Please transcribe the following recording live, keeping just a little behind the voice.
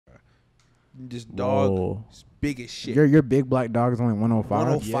This dog Whoa. is big as shit. Your big black dog is only 105.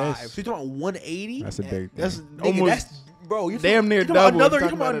 105. Yes. So you talking about 180? That's a big thing. That's Nigga, almost that's bro. You damn near you talking about double. another. You're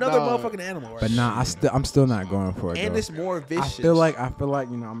You talking talking about about a another dog. motherfucking animal. Right? But nah, I'm still not going for it. And though. it's more vicious. I feel like I'm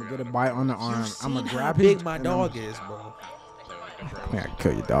gonna get a bite on the arm. I'm gonna grab how him. big my and dog is, bro. I gotta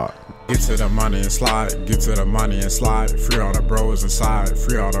kill your dog. Get to the money and slide, get to the money and slide. Free all the bros inside,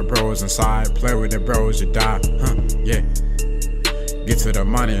 free all the bros inside. Play with the bros, you die, yeah. Get to the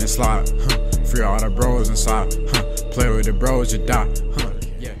money and slide, free all the bros inside, play with the bros, you die,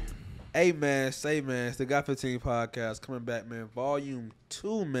 yeah. Hey man, it's the Got 15 podcast coming back, man. Volume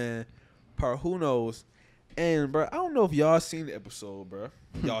 2, man. Per who knows. And bro, I don't know if y'all seen the episode, bro.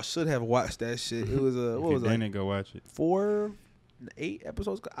 Y'all should have watched that shit. It was a what was it? Didn't go watch it. 4, 8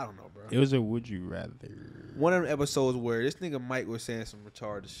 episodes? I don't know, bro. It was a would you rather. One of them episodes where this nigga Mike was saying some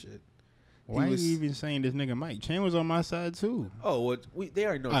retarded shit. Why are you even saying this nigga Mike? Chan was on my side too. Oh, well, they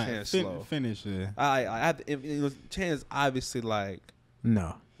already know Chan's slow. Finish it. I have to, Chan's obviously like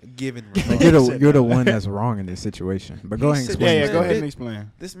No. giving. Like, you're the one that's wrong in this situation. But go ahead and explain. Yeah, this. go ahead and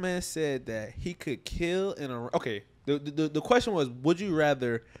explain. This man said that he could kill okay. The question was, would you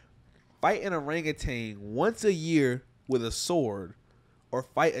rather fight an orangutan once a year with a sword, or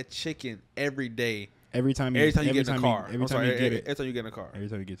fight a chicken every day? Every time you get in the car. Every time you get in the car. Every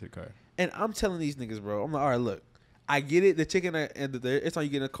time you get to the car. And I'm telling these niggas, bro. I'm like, all right, look, I get it. The chicken and every time you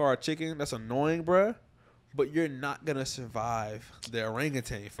get in the car, a chicken, that's annoying, bro. But you're not gonna survive the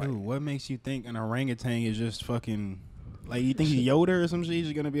orangutan fight. Dude, what makes you think an orangutan is just fucking like you think he's Yoda or some shit? He's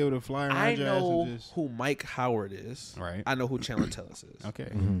just gonna be able to fly around I your ass know and just... who Mike Howard is. Right. I know who Chandler Tellis is. Okay.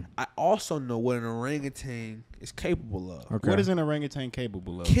 Mm-hmm. I also know what an orangutan is capable of. Okay. What is an orangutan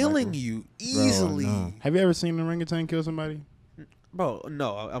capable of? Killing Michael? you easily. no. Have you ever seen an orangutan kill somebody? Bro,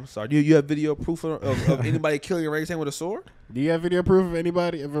 no, I'm sorry. Do you have video proof of anybody killing an orangutan with a sword? Do you have video proof of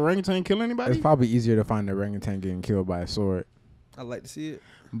anybody, of orangutan killing anybody? It's probably easier to find an orangutan getting killed by a sword. I'd like to see it.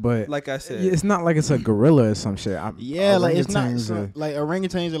 But Like I said, it's not like it's a gorilla or some shit. Yeah, like it's not orangutans are- like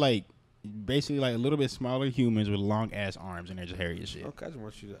orangutans are like basically like a little bit smaller humans with long ass arms and they're just hairy as shit. okay, I just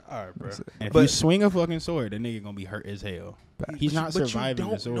want you to. All right, bro. And if But- you swing a fucking sword, that nigga gonna be hurt as hell. He's not surviving But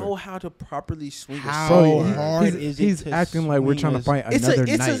the you sword. don't know how to properly swing How a So sword. hard he's, is it he's to acting like we're swing trying to this- fight It's another a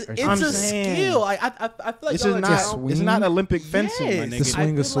night. or it's something. a saying. skill. I feel like This y'all is are not. down- It's not Olympic fencing, my Yes. To nigga.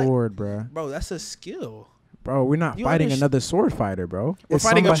 swing a feel like- sword, bro. Bro, that's a skill. Bro, we're not You fighting understand- another sword fighter, bro. We're It's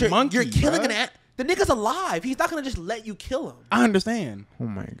fighting a somebody- monkey, You're killing bruh. an ant. The nigga's alive. He's not gonna just let you kill him. I understand. Oh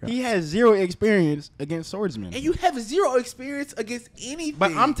my god. He has zero experience against swordsmen. And you have zero experience against anything.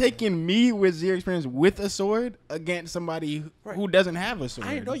 But I'm taking me with zero experience with a sword against somebody who doesn't have a sword.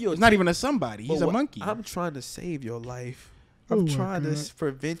 I know you're He's not even a somebody. But He's a what- monkey. I'm trying to save your life. Oh I'm my trying God. to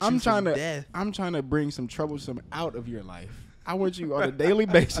prevent you I'm from trying to. death. I'm trying to bring some troublesome out of your life. I want you on a daily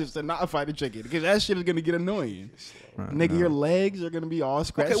basis to not fight a chicken because that shit is gonna get annoying. Nigga, your legs are gonna be all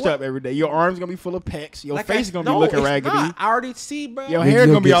scratched what- up every day. Your arms gonna be full of pecks. Your Like face I- gonna no, be looking it's raggedy. not. I already see, bro. Your You- hair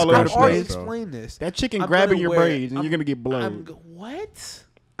you'll gonna be get all over the scratched I already up, place. bro. explained this. That chicken I'm grabbing gonna your wear- braids and you're gonna get blowed. What?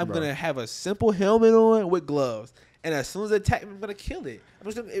 I'm Bro. gonna have a simple helmet on with gloves, and as soon as it attacks, I'm gonna kill it.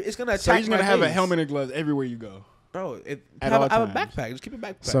 It's gonna attack. So you're just gonna my have a face. helmet and gloves everywhere you go. bro. At Have all a times. backpack. Just keep a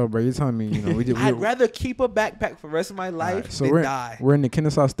backpack. So, bro, you're telling me, we did. I'd rather keep a backpack for the rest of my life so than we're die. we're in the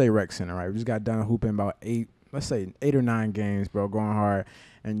Kennesaw State Rec Center, right? We just got done hooping about 8 or 9 games, bro, going hard.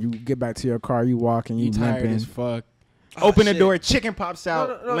 And you get back to your car, you walk and You you tired limping. as fuck. Ah, Open the shit. door, chicken pops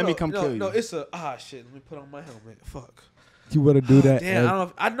out. Let me come kill you. No, it's a shit. Let me put on my helmet. Fuck. You would to do that?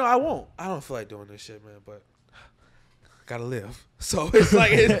 Damn, I won't. I don't feel like doing this shit, man. But gotta live. So it's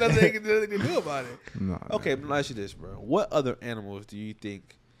like it's nothing to do about it. No, Okay, but let me ask you this, bro. What other animals do you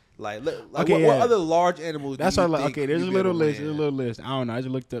think? Like Okay, what yeah. other large animals? That's do why, you like, think okay, there's a you'd be little able to list. There's a land? little list. I don't know. I just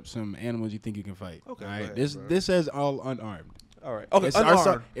looked up some animals you think you can fight. Okay, All go right. ahead, This bro. this says all unarmed. All right. Okay.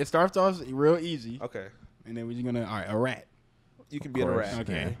 It it starts off real easy, Okay. and then we're just gonna a rat. You can be a course. rat.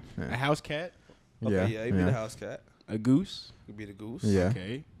 Okay. Yeah. A house cat. Okay. Yeah. You be yeah. the house cat. A goose. You be the goose. Yeah.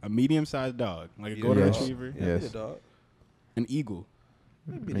 Okay. A medium-sized dog, like a You be golden the Yes. dog. retriever. Yeah. Be Yes. the dog. An eagle.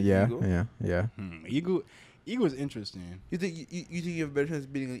 You be the Yeah, eagle. yeah. Eagle is interesting. You think you have a better chance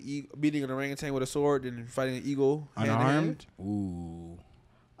of beating an orangutan with a sword than fighting an eagle hand-to-hand? Unarmed. Ooh.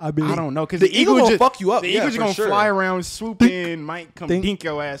 I mean, I don't know because The eagle gonna fuck you up. The Yeah, eagle's for gonna sure. fly around, swoop in, might come Think. dink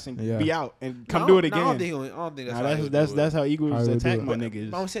your ass and Yeah. be out and come No, do it no, I again. don't think that's Nah, how he would that's do it. how How eagles he would attack do my it. niggas.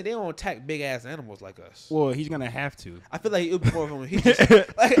 But I'm saying they don't attack big ass animals like us. Well, he's gonna have to. I feel like it would be more of a. He just,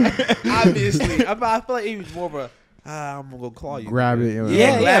 like, obviously, I feel like he was more of a. I'm gonna go claw you. Grab it,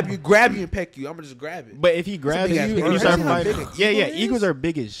 Yeah, grab you and peck you. I'm gonna just grab it. But if he grabs big you ass and bird. you start Have you seen how fighting, big an yeah, eagle is? eagles are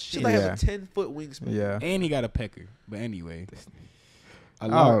big as She shit. like Yeah. have a 10-foot wingspan. Yeah. And he got a pecker. But anyway, A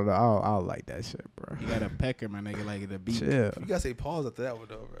large. I'll like that shit, bro. You got a pecker, my nigga, like the beak. Chill. You gotta say pause after that one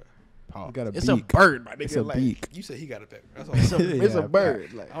though, bro. Pause. You got a it's beak. a bird, my nigga. It's a like, beak. You said he got a pecker. That's all. It's a Yeah,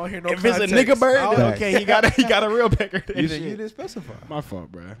 bird. Like, I don't hear no if it's a context. nigga bird, I then don't- okay, he got a real pecker. You didn't specify. My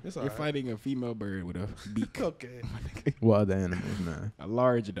fault, bro. It's You're alright. fighting a female bird with a beak. Okay. What other animals, man? A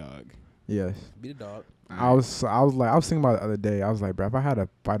large dog. Yes. Be the dog. I was thinking about it the other day. I was like, bro, if I had to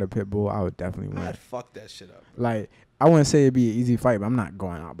fight a pit bull, I would definitely win. I'd fuck that shit up. Like, I wouldn't say it'd be an easy fight, but I'm not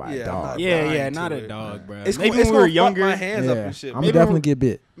going out by Yeah, a I'm dog. not- Yeah, blind yeah, to not a it, dog, bro. It's Maybe gonna, when we were fuck younger, my hands up Yeah, and shit. I'm bro. Maybe definitely when- get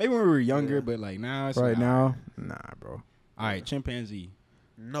bit. maybe when we were younger, Yeah. but like now, it's Right not. now, nah, bro. All right, chimpanzee.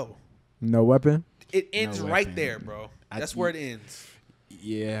 No. No weapon. It ends No right weapon. there, bro. I That's think- where it ends.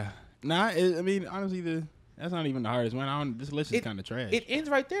 Yeah, I mean, honestly, that's not even the hardest one. This list is kind of trash. It ends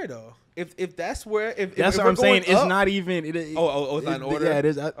right there, though. If that's where, if That's if what we're I'm saying. going It's up- not even. it's not in order? Yeah, it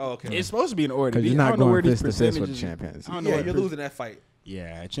is. Oh, okay. It's supposed to be in order. Because you're I not don't know where going these fist to fist with percentages- chimpanzee. I don't know Yeah, what you're per- losing that fight.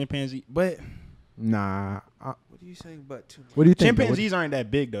 Yeah, chimpanzee, but Nah. What are you saying? But too much? What do you think? though? chimpanzees aren't that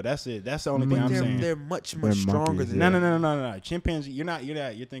big though. That's it. That's the only thing But I'm they're, saying. they're much They're stronger monkeys, than yeah. No. Chimpanzee, you're not.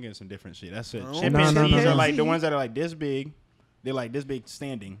 You're thinking of some different shit. That's it. No. Chimpanzees No, no, no, are no. like the ones that are like this big. They're like this big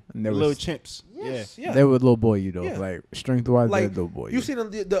standing. And The there little was- chimps. Yes, Yeah. yeah. They would little boy you though. Yeah. Like strength wise, they're Like little boy you. you seen the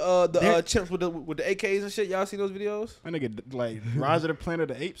They're- chimps with the AKs and shit. Y'all seen those videos? My nigga, like Rise of the Planet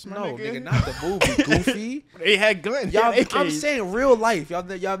of the Apes. My No, nigga. nigga, not the movie. Goofy. They had guns. Y'all, They had I'm AKs. saying real life. Y'all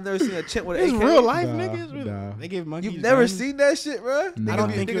never seen a chimp with an It's AK? real life, Nah, nigga. It's real. nah. They give monkeys. You've never guns. seen that shit, bro? Nah. I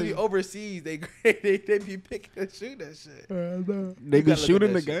don't think niggas it- be overseas. They be picking and shooting that shit. They You be gotta look at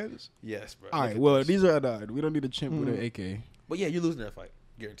shooting that the shit. guns. Yes, bro. All Look right. at Well, this. these are we don't need a chimp with an AK. But yeah, you're losing that fight,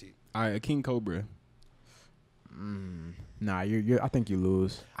 guaranteed. All right, a king cobra. Nah, you're. I think you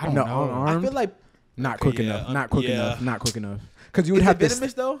lose. I don't no, know. unarmed. I feel like not Okay, quick yeah, enough. Not quick yeah. enough. Not quick enough. Because you would is have it to.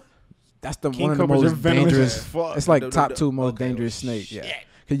 venomous though? That's the King one of the cobras are most venomous dangerous. as fuck. It's like The- top the- two most okay, dangerous well, snake. Yeah. shit.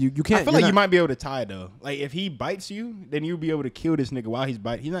 Because you can't. I feel you're like you not- might be able to tie though. Like if he bites you, then you'll be able to kill this nigga while he's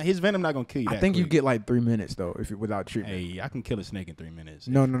biting. He's not. His venom not gonna kill you. I that think you quick. get like 3 minutes though if you without treatment. Hey, I can kill a snake in 3 minutes.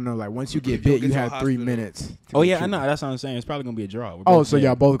 No. Like once you get If you bit, get you to a have 3 hospital. minutes. to Oh get yeah, I treatment. know. That's what I'm saying. It's probably gonna be a draw. We're Oh, both so dead.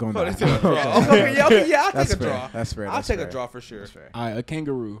 y'all both gonna Oh, die. that's a draw. Okay, yeah, I'll That's take a fair. draw. That's fair. I'll That's take fair. a draw for sure. That's fair. All right, a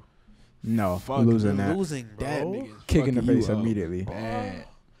kangaroo. No, Fuck, losing You're that. losing, bro. That nigga. Kick in the fucking face you up. immediately. Bad.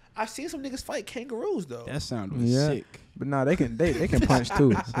 I've seen some niggas fight kangaroos though. That sound was Yeah. sick. But nah, they can punch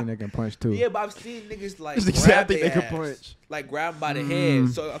too. I think they can punch too. Yeah, but I've seen niggas like That's the grab exact thing their they can ass, punch. like grab 'em by the head.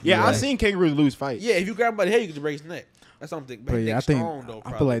 So I feel Yeah, Yeah. I've seen kangaroos lose fights. Yeah, if you grab him by the head, you can just break his neck. That's something. But yeah, I think strong, though,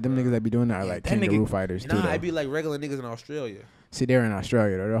 I feel like them probably, niggas that be doing that are Yeah, like that nigga- kangaroo fighters too. Nah, though. it'd be like regular niggas in Australia. See, they're in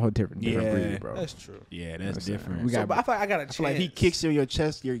Australia though. They're a whole different Yeah. breed, bro. That's true. Yeah, that's That's different. We So, got- but I feel like I got a chance. I feel like he kicks you in your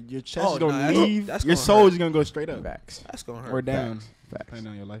chest. Your chest Oh, is gonna nah, that's- leave. that's Your gonna soul hurt. is gonna go straight up Facts. That's gonna hurt. or down. Facts. Depending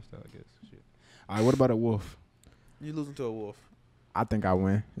on your lifestyle, I guess. Shit. All right, what about a wolf? You losing to a wolf. I think I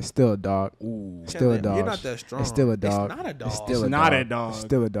win. It's still a dog. Ooh, It's still a You're dog. not that strong. It's still a dog. It's not a dog. It's still It's a not dog. a dog. It's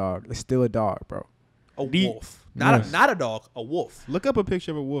still a dog. It's still a dog, bro. a The- wolf. Not Yes. not a dog. A wolf. look up a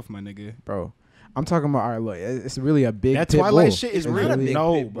picture of a wolf, my nigga. Bro, I'm talking about. All right, look, it's really a big. That pit Twilight bull. shit is It's real. Not a big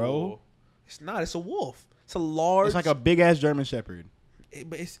No, pit bro. bull. It's not. It's a wolf. It's a large. It's like a big ass German Shepherd.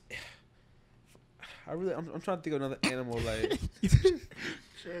 But it's. I'm trying to think of another animal like.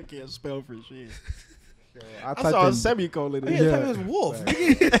 Sure can't spell for shit. I I saw a semicolon. Yeah, in yeah. there. It was wolf. Right.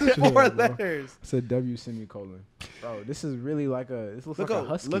 It's four bro. letters. It's a W semicolon. Bro, this is really like a. This looks Look like up- a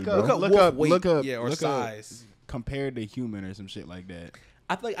husky, look bro. up- Look up. Yeah, or look up. size. Compared to human or some shit like that.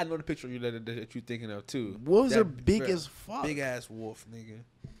 I feel like I know the picture of you that you're thinking of too. Wolves That are big very- as fuck. Big ass wolf, nigga.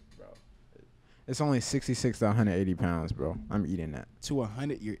 It's only 66 to 180 pounds, bro. I'm eating that. To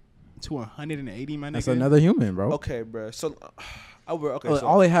 100, you're to 180, my nigga. That's another human, bro. Okay, bro. So, okay. Look, So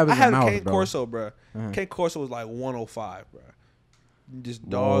all they have is I a had a mouth, Cane bro. Corso, bro. Uh-huh. Cane Corso was like 105, bro. This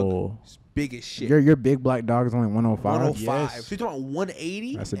dog, Whoa. is big as shit. Your big black dog is only 105. 105. Yes. So you talking about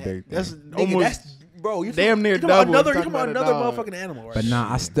 180? That's a big. That's thing. Nigga, almost. that's bro. You damn near you talking about double. another. You Talking talking about about a another dog. motherfucking animal, right? But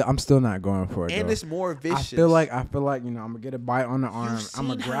nah, I'm still not going for it. and though. it's more vicious. I feel like I'm gonna get a bite on the arm. I'm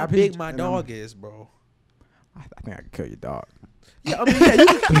gonna grab how his, big my and dog is, bro. I think I can kill your dog. Yeah, I mean, yeah,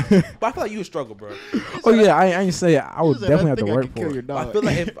 you can, but I feel like you would struggle, bro. Oh yeah, I ain't say it. I would He said, definitely have to think I work could for kill it. your dog. I feel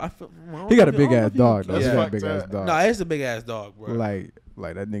like if I feel, well, I He got a don't know big if ass you- dog though. Yeah. He got a Fucked big ass up. dog. No, it's a big ass dog, bro. Like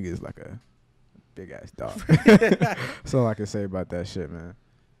that nigga is like a big ass dog. That's all I can say about that shit, man.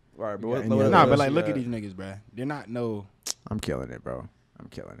 Right, but Yeah, what, and what yeah, else Nah, but you like, look got? at these niggas, bruh. They're not no. I'm killing it, bro. I'm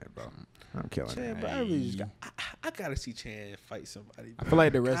killing it, bro. I'm killing Chan, it. bro, I really just I gotta see Chan fight somebody. I Bro. feel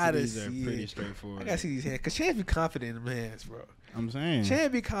like the rest of Gotta these are see pretty it. straightforward. I gotta see these hands, cause Chan be confident in them hands, bro. I'm saying.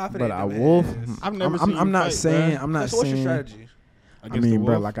 Chan be confident. But in a them wolf, hands. I've never I'm seen you not fight, saying. bruh. I'm not So what's your saying. strategy? I Against the mean,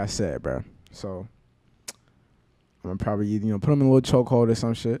 bro, wolf? like I said, bro. So I'm gonna probably put him in a little chokehold or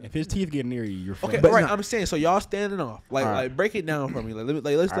some shit. If his teeth get near you, you're fucked. Okay, But right. no. I'm saying so. Y'all standing off. Like break it down for me.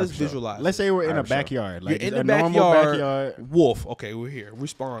 Let's for sure. visualize. Let's say we're in a Alright, sure. backyard, like You're in a the normal backyard. backyard. Wolf. Okay, we're here.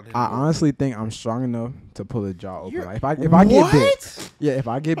 Responding. I honestly think I'm strong enough to pull a jaw open. You're- Like if I get big, What? yeah, if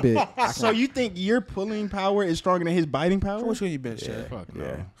I get big, So you think your pulling power is stronger than his biting power? How much can you bench, Chad? Fuck no.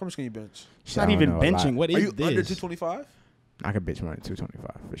 yeah. How much can you bench? It's not even benching. What Are is you this? under 225? I could bitch more than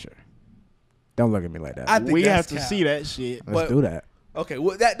 225 for sure. Don't look at me like that. I think We have that's to cap. see that shit. Let's but- do that. Okay,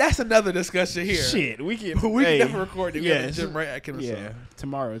 well that's another discussion here. Shit, we can. We hey, never recorded. Yeah, Yeah, Jim right at Kennesaw. yeah.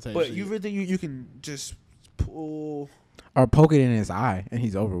 Tomorrow type But shit. you really think you can just pull? Or poke it in his eye and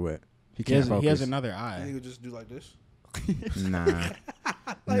he's over with. He He can't has, focus. he has another You eye. could just do like this. Nah.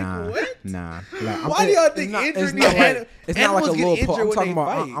 Like nah. what? Nah. Like, Why do y'all it's think not- injury it's not and like, it's not like a animals get little injured poke. I'm when talking they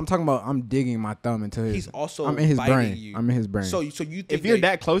about fight? I'm talking about I'm digging my thumb into his He's also I'm in his biting brain. you. I'm in his brain. So you think If you're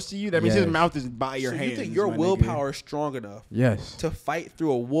that close to you, that means his Yes. mouth is by your so hands. you think your my nigga. willpower is strong enough yes. to fight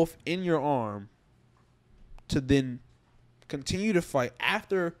through a wolf in your arm, to then continue to fight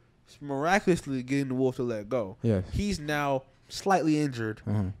after miraculously getting the wolf to let go. Yes. He's now slightly injured.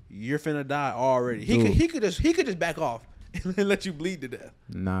 Uh-huh. You're finna die already. Dude. He could just back off and let you bleed to death.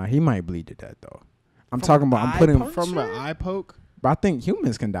 Nah, he might bleed to death though. I'm From talking about an I'm eye putting punch? From an eye poke. but I think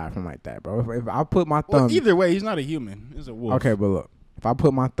humans can die from like that, bro. If I put my Well, thumb either way, he's not a human. He's a wolf. Okay, but look. If I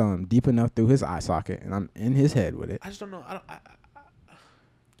put my thumb deep enough through his eye socket and I'm in his head with it, I just don't know.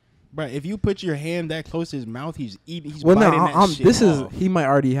 But if you put your hand that close to his mouth, he's eating. He's well, no, biting that shit this off. is he might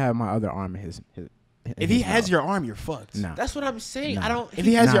already have my other arm in his If he has your arm, you're fucked. no. That's what I'm saying. Nah. I don't. If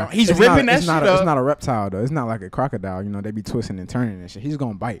he has your, he's it's ripping not, that it's shit not up. It's not a reptile though. It's not like a crocodile. They be twisting and turning and shit. He's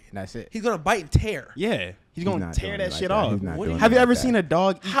gonna bite and that's it. He's gonna bite and tear. Yeah, he's gonna not tear doing that it like shit that. off. He's not What do doing you- Have it you like ever that. seen a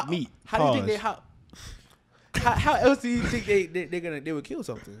dog eat How, meat? how do you think Pause. how else do you think they would kill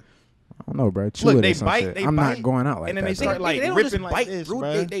something? I don't know, bro. Chew Look, it or they some bite, shit. they I'm bite, not going out like and then that. they start bro. like They don't ripping just like bite this, through.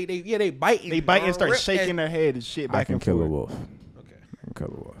 bro. They bite. They bite and start rip shaking their head and shit I back can and kill a forth. wolf. Okay. I can kill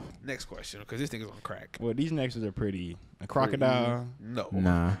a wolf. Next question, because this thing is on crack. Well, these nexus are pretty. A crocodile, No.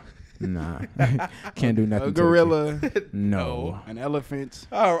 Nah. Can't do nothing. a to gorilla, it. No. an elephant,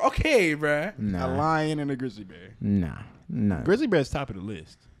 Oh, okay, bruh. a Nah. lion, and a grizzly bear. Nah. Grizzly bear's top of the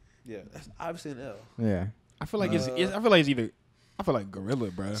list. Yeah, that's obviously an L. Yeah. I feel like it's either. I feel like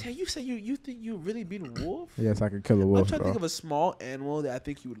gorilla, bro. Tell you say you think you really beat a wolf? Yes, I could kill a I'm wolf, trying to bro. think of a small animal that I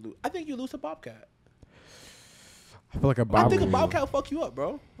think you would lose. I think you lose to bobcat. I feel like a I think a bobcat. bobcat will fuck you up,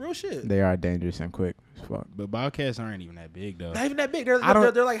 bro. Real shit. They are dangerous and quick as fuck. But bobcats aren't even that big though. Not even that big. They're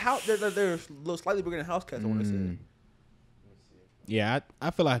like house. They're slightly bigger than house cats. I want to say. Mm. Yeah,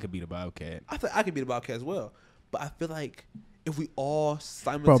 I feel like I could beat a bobcat. I think I could beat a bobcat as well, but I feel like if we all Bro,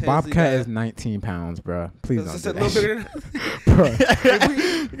 simultaneously, bobcat is 19 pounds, bro. Please don't it's do a little that. bigger shit. than. Bro.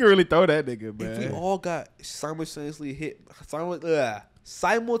 You can really throw that nigga, If we man. all got simultaneously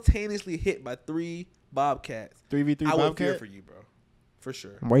hit by 3 bobcats, 3v3 I would fear bobcat. for you, bro, for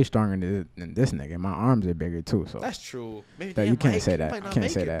sure. I'm way stronger than this nigga. My arms are bigger too, so That's true. Maybe That- you can't say you that. might not Can't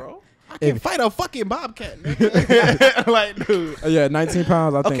make say it, that. bro. I can If- fight a fucking bobcat, nigga. Like, dude. yeah, 19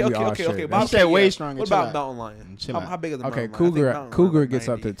 pounds. I think Okay, we all okay. straight. You That's- said way stronger. What Chill about out. mountain lion? Chill How out. big is the Okay, mountain lion? I think mountain cougar lion gets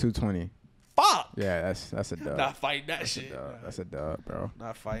up to 90. 220. Fuck. Yeah, that's a dub. Not fighting that shit. That's a dub, bro.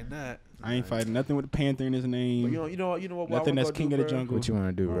 Not fighting that. I ain't fighting nothing with a panther in his But name. you know what? Nothing that's king of the bro? jungle. What you want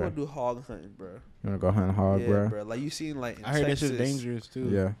to do, I bro? want to do hog hunting, bro. You want to go hunt a hog, Yeah, bro? bro. Like you seen like in I heard that Texas, shit's dangerous too.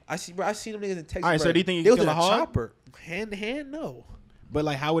 Yeah. I seen them niggas in Texas. All right, so bro. do you think you they can was in kill a hog? chopper, hand to hand? No. But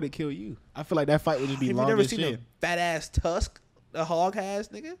like, how would it kill you? I feel like that fight would just be Have you long never as seen shit. a fat ass tusk a hog has,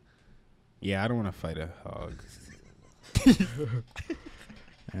 nigga? Yeah, I don't want to fight a hog.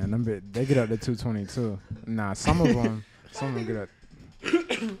 And they get up to 222. Nah, some of them get up.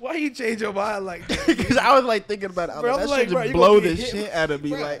 Why you change your mind like that? Because I was like thinking about it. Bro, I'm That like, shit bro, just you blow gonna the get hit, shit out of me.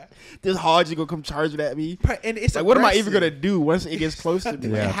 bro. Like, this hog just gonna come charging at me. And it's Like, what am I even aggressive. gonna do once it gets close to me?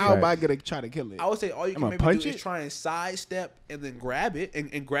 Yeah, Like, how am I facts. gonna try to kill it? I would say all you can I'ma maybe punch do is it? try and sidestep and then grab it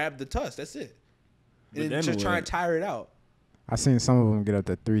and grab the tusk. That's it. But And then just try what? and tire it out. I seen some of them get up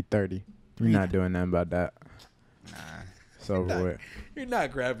to 330. You're not doing nothing about that. Nah. It's over with. You're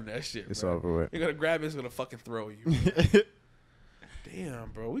not grabbing that shit. It's bro. over with. You're gonna grab it. It's gonna fucking throw you. Damn,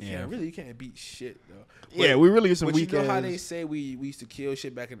 bro. We Yeah. can't beat shit though. Yeah, we really some But you weak know how ass- they say we used to kill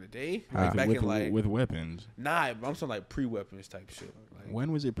shit back in the day, Like, like back with, in like with weapons. nah. I'm talking like pre-weapons type shit. Like,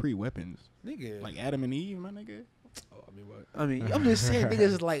 When was it pre-weapons? nigga, Like Adam and Eve, my nigga. oh, I mean what? I mean, I'm just saying niggas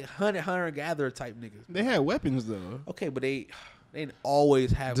is like hunter gatherer type niggas. They had weapons though. Okay, but they didn't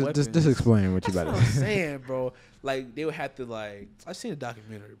always have weapons. Just explain what you That's about what to I'm say. saying, bro. Like they would have to like I seen a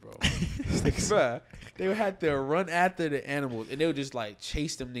documentary, bro. Like, bruh, they would have to run after the animals and they would just like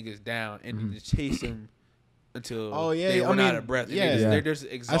chase them niggas down and Mm-hmm. just chase them until Oh, yeah, they I run mean, out of breath. And yeah. they're just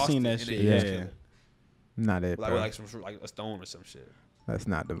exhausted. I seen that and shit. they just Yeah. kill 'em. Not it, Like bro. with like some fruit, like a stone or some shit. That's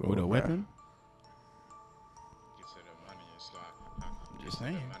not the move. With a bro. weapon? Just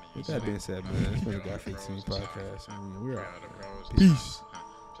saying. With that being said, man, it's been the Got 15 podcast. I mean, we're out. Peace.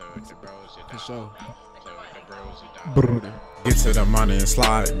 For sure. Get to the money and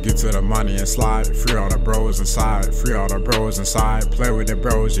slide, get to the money and slide. Free all the bros inside, free all the bros inside. Play with the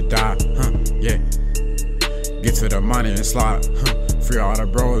bros, you die, yeah. Get to the money and slide, free all the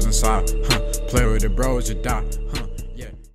bros inside, play with the bros, you die.